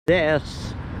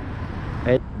this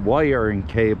is wiring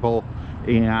cable,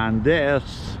 and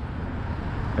this,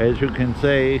 as you can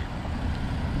see,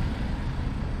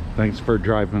 thanks for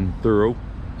driving through,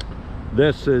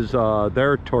 this is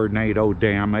their tornado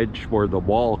damage where the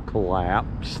wall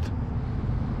collapsed.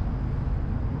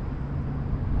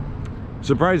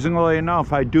 Surprisingly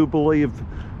enough, I do believe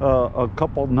a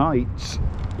couple nights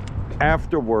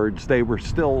afterwards they were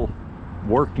still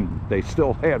working. They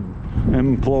still had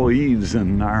employees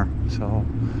in there, so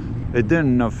it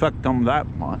didn't affect them that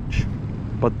much.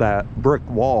 But that brick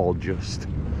wall just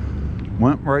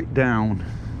went right down.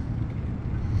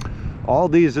 All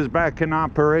these is back in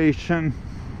operation.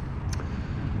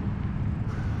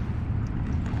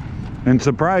 And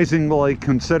surprisingly,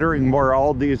 considering where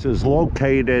all these is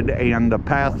located and the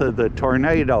path of the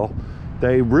tornado,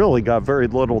 they really got very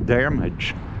little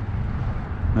damage.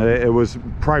 It was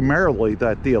primarily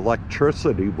that the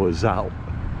electricity was out.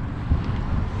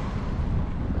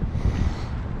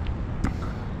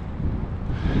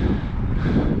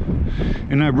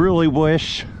 And I really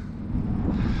wish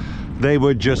they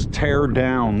would just tear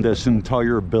down this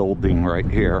entire building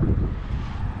right here.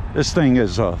 This thing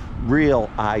is a real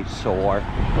eyesore.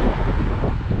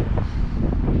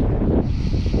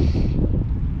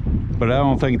 But I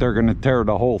don't think they're going to tear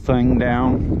the whole thing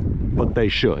down, but they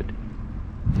should.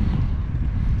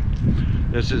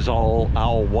 This is all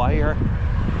wire.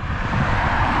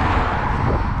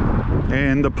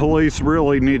 And the police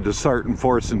really need to start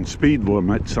enforcing speed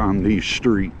limits on these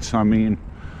streets. I mean,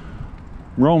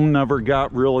 Rome never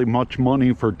got really much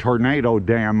money for tornado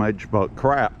damage, but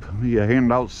crap, you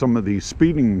hand out some of these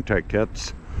speeding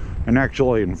tickets and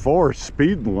actually enforce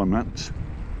speed limits.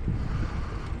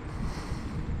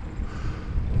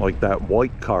 Like that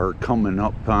white car coming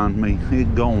up on me, he's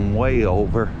going way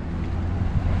over.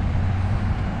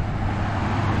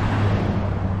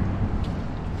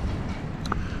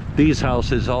 These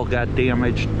houses all got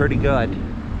damaged pretty good.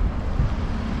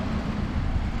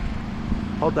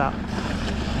 Hold up.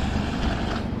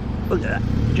 Look at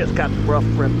that. Just got the roof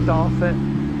ripped off it.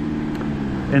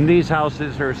 And these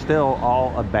houses are still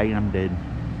all abandoned.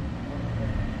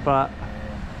 But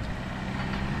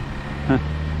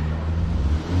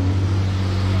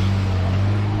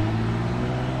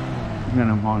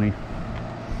money.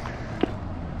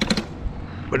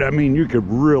 But I mean, you could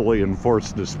really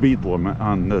enforce the speed limit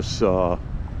on this,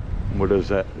 what is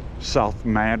that, South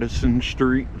Madison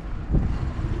Street?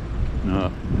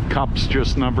 Cops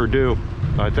just never do.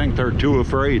 I think they're too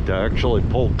afraid to actually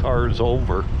pull cars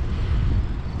over.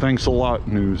 Thanks a lot,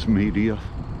 news media.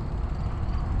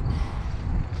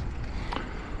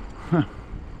 Huh.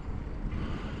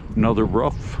 Another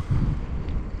roof.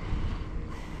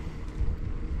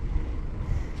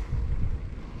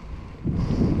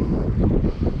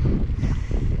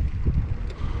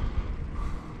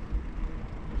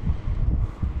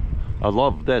 I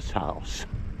love this house.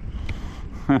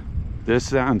 This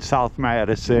is on South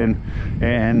Madison,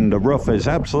 and the roof is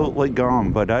absolutely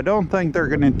gone, but I don't think they're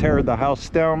going to tear the house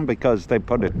down because they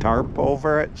put a tarp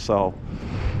over it, so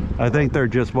I think they're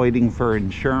just waiting for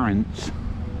insurance.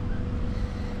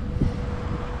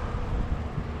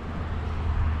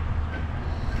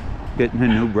 Getting a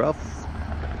new roof.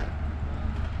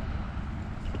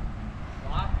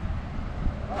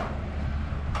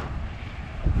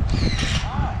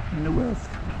 New roof.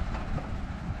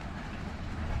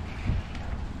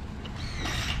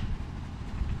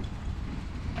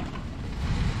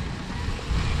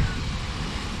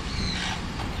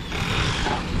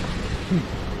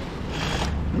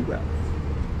 New roof.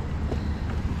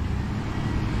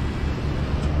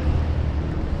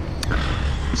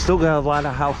 Still got a lot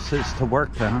of houses to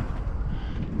work on.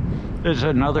 There's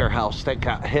another house that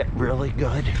got hit really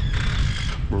good.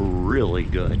 Really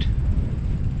good.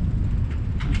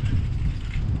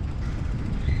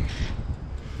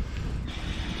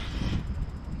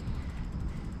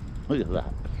 Look at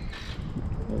that.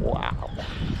 Wow.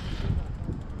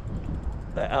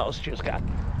 The house just got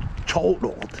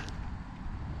totaled.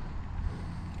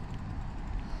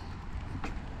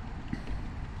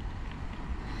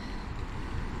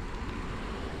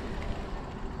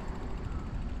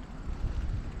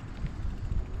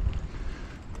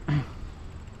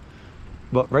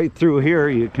 But right through here,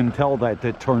 you can tell that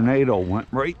the tornado went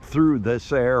right through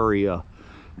this area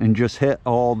and just hit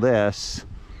all this.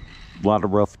 A lot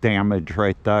of roof damage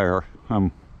right there.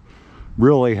 I'm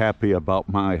really happy about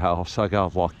my house. I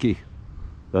got lucky.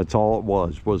 That's all it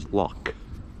was luck.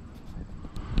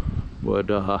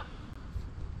 But I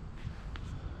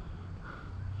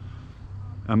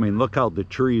mean, look how the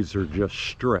trees are just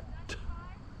stripped.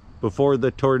 before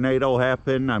the tornado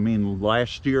happened. I mean,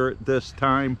 last year at this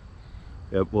time,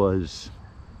 it was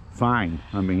fine.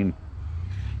 I mean,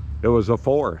 it was a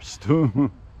forest.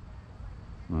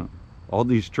 All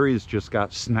these trees just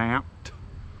got snapped.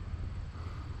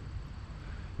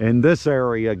 And this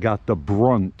area got the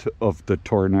brunt of the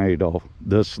tornado,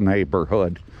 this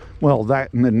neighborhood. Well,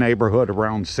 that in the neighborhood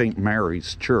around St.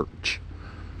 Mary's Church.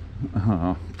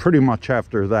 Pretty much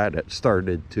after that, it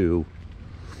started to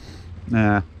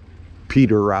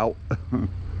peter out.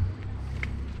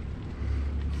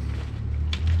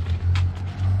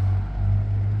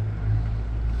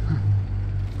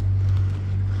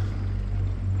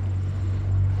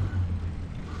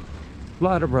 A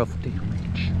lot of roof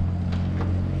damage.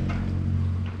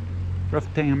 Roof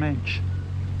damage.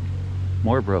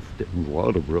 More roof damage. A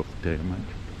lot of roof damage.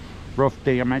 Roof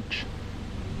damage.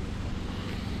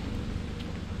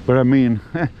 But I mean,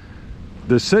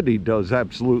 the city does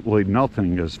absolutely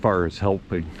nothing as far as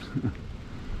helping.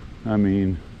 I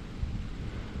mean,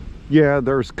 yeah,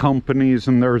 there's companies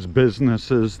and there's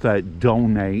businesses that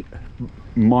donate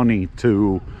money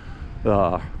to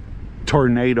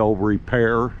tornado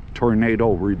repair,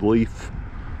 tornado relief,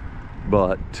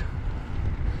 but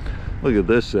look at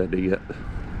this idiot.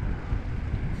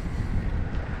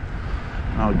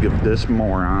 I'll give this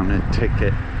moron a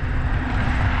ticket.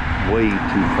 Way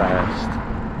too fast.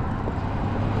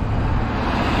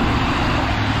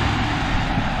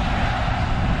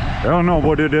 I don't know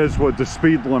what it is with the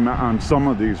speed limit on some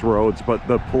of these roads, but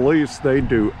the police, they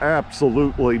do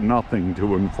absolutely nothing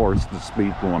to enforce the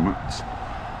speed limits.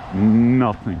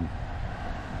 Nothing.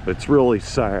 It's really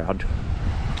sad.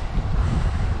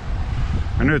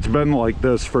 And it's been like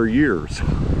this for years.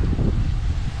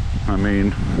 I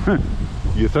mean,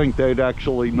 you think they'd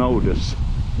actually notice.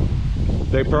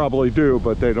 They probably do,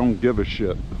 but they don't give a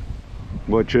shit,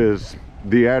 which is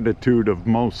the attitude of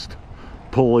most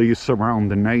police around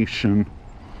the nation.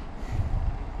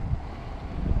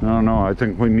 I don't know, I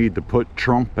think we need to put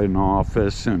Trump in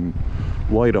office and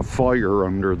light a fire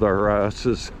under their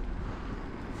asses.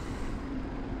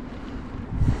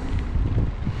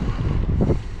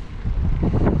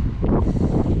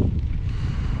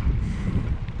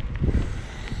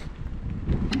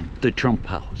 The Trump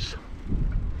house.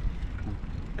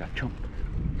 Got Trump.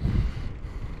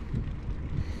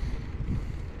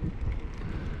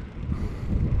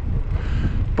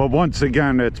 But once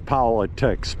again, it's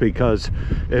politics, because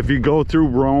if you go through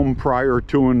Rome prior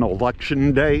to an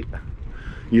election date,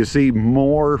 you see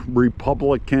more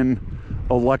Republican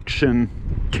election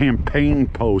campaign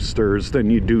posters than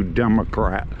you do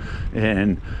Democrat.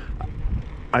 And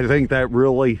I think that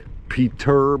really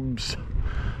perturbs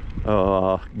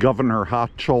Governor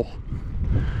Hochul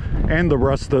and the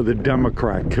rest of the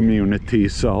Democrat community,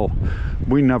 so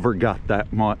we never got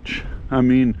that much. I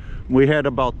mean, we had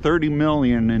about 30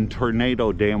 million in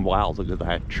tornado damage. Wow, look at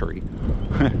that tree.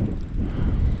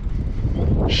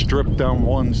 Stripped down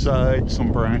one side,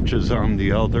 some branches on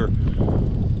the other.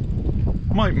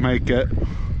 Might make it,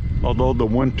 although the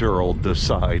winter will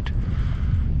decide.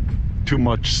 Too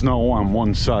much snow on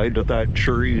one side of that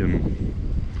tree and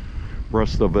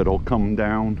rest of it will come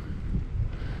down.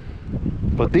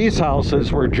 But these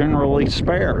houses were generally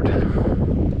spared.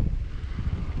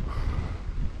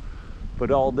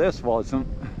 But all this wasn't.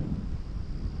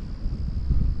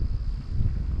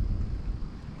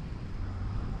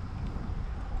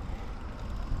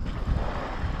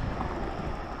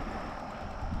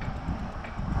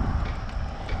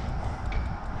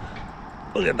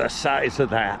 Look at the size of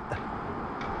that.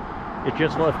 It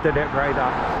just lifted it right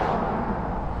up.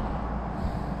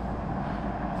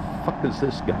 Fuck is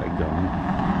this guy going?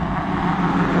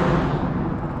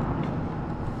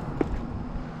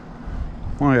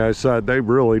 Like I said, they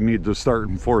really need to start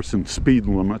enforcing speed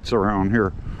limits around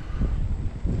here.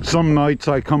 Some nights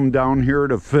I come down here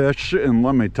to fish, and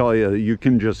let me tell you, you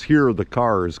can just hear the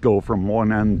cars go from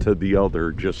one end to the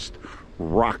other, just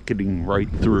rocketing right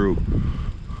through.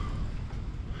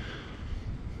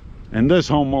 And this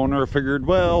homeowner figured,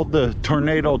 well, the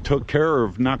tornado took care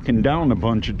of knocking down a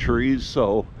bunch of trees,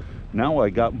 so now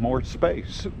I got more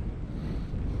space.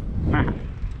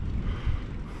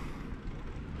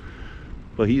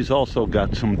 But he's also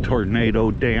got some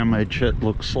tornado damage, it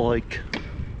looks like.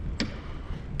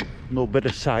 A little bit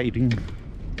of siding.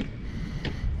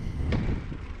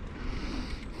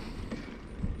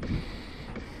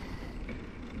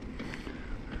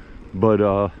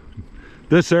 But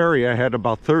this area had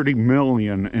about 30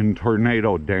 million in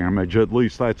tornado damage. At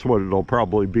least that's what it'll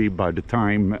probably be by the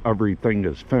time everything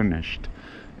is finished.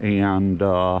 And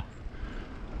Governor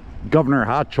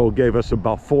Hochul gave us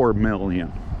about 4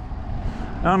 million.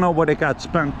 I don't know what it got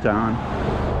spent on.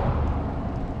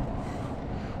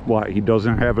 What, he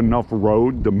doesn't have enough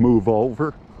road to move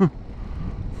over?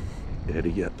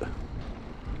 Idiot.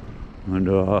 And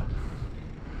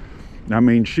I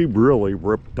mean, she really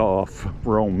ripped off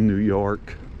Rome, New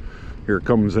York. Here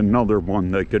comes another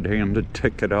one they could hand a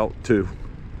ticket out to.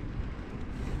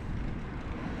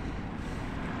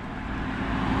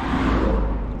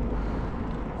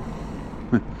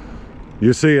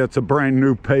 You see, it's a brand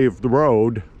new paved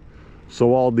road,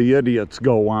 so all the idiots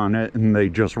go on it and they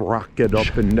just rock it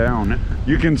up and down.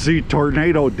 You can see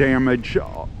tornado damage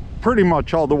pretty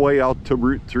much all the way out to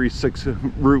Route 49,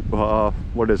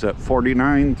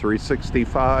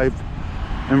 365,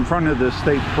 in front of the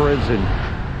state prison.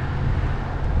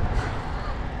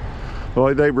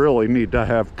 Boy, they really need to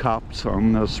have cops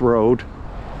on this road.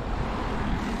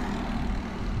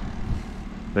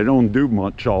 They don't do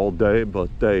much all day, but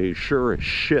they sure as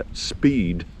shit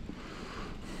speed.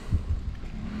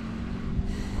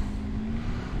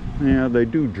 Yeah, they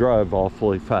do drive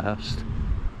awfully fast.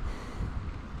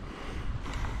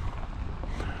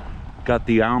 Got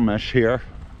the Amish here.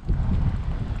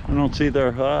 I don't see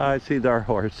their, I see their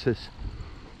horses.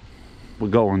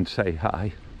 We'll go and say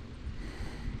hi.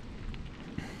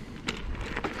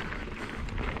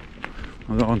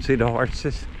 We'll go and see the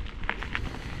horses.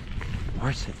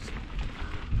 Horses.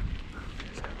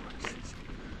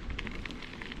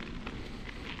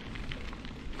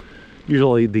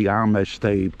 Usually the Amish,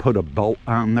 they put a boat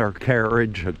on their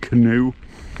carriage, a canoe,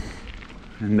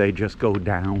 and they just go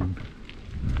down.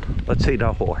 Let's see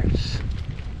the horse.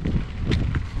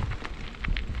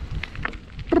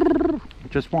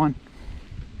 Just one.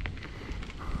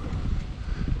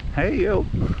 Hey, you.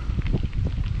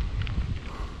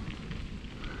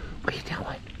 What are you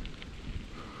doing?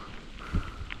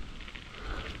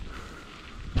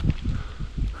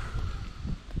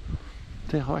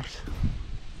 The horse.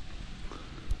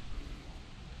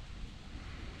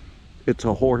 It's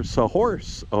a horse, a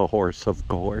horse, a horse, of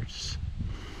course.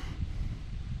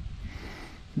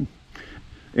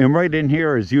 And right in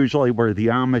here is usually where the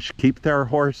Amish keep their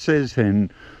horses,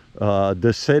 and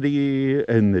the city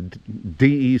and the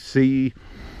DEC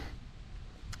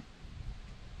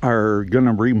are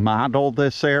gonna remodel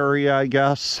this area, I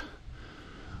guess.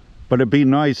 But it'd be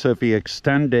nice if he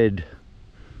extended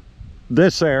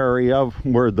this area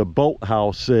where the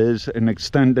boathouse is and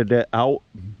extended it out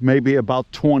maybe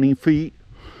about 20 feet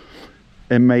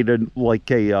and made it like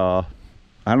a,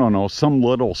 I don't know, some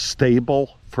little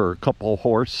stable for a couple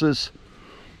horses.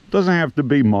 Doesn't have to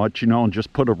be much, you know, and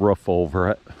just put a roof over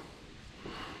it.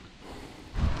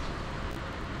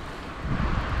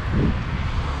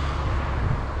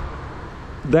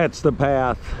 That's the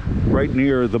path right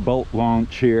near the boat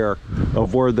launch here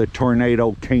of where the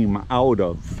tornado came out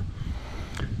of.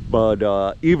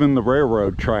 But even the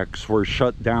railroad tracks were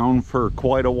shut down for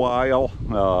quite a while.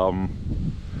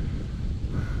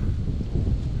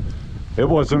 It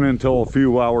wasn't until a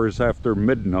few hours after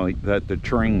midnight that the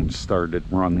trains started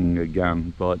running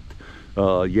again. But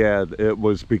yeah, it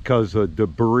was because of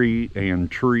debris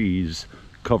and trees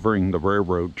covering the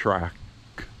railroad track.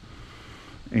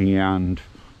 And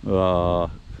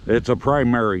it's a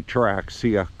primary track.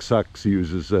 CXX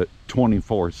uses it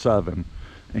 24/7.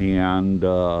 And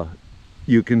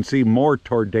you can see more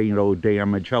tornado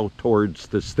damage out towards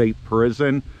the state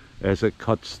prison as it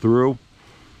cuts through.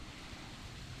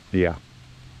 Yeah,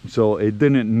 so it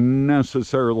didn't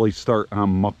necessarily start on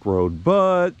Muck Road,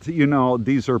 but you know,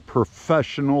 these are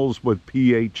professionals with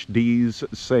PhDs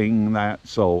saying that,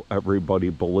 so everybody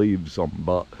believes them.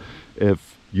 But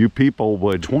if you people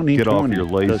would get off your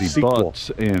lazy butts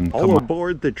and all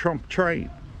aboard the Trump train,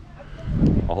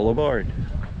 all aboard.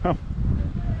 Huh.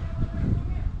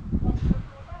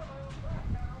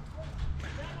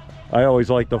 I always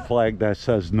like the flag that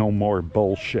says no more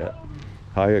bullshit.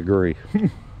 I agree.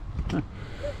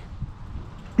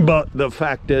 But the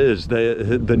fact is,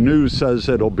 the news says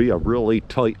it'll be a really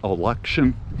tight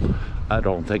election. I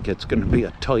don't think it's going to be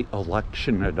a tight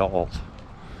election at all.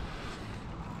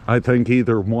 I think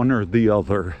either one or the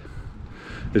other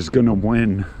is going to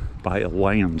win by a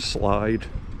landslide.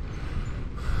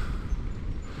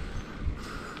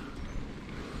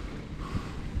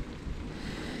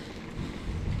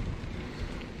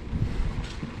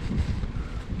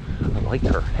 I like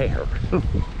her hair.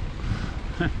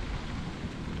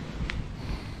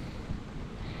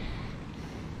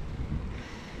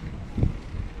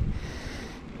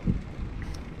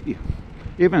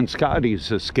 Even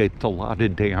Scotty's escaped a lot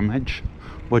of damage,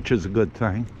 which is a good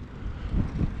thing.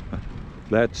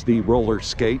 That's the roller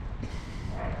skate.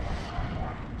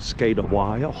 Skate a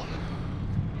while.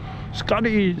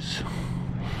 Scotty's.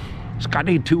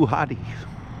 Scotty too hotty.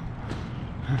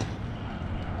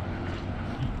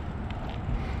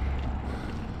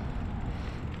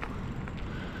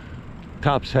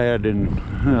 Tops had in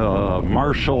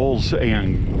Marshalls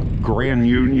and Grand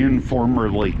Union,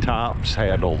 formerly Tops,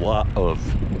 had a lot of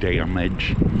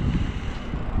damage.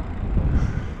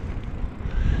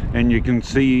 And you can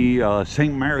see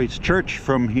St. Mary's Church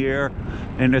from here,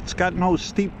 and it's got no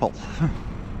steeple.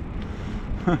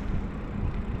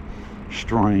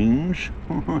 Strange.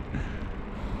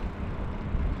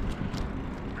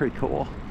 Pretty cool.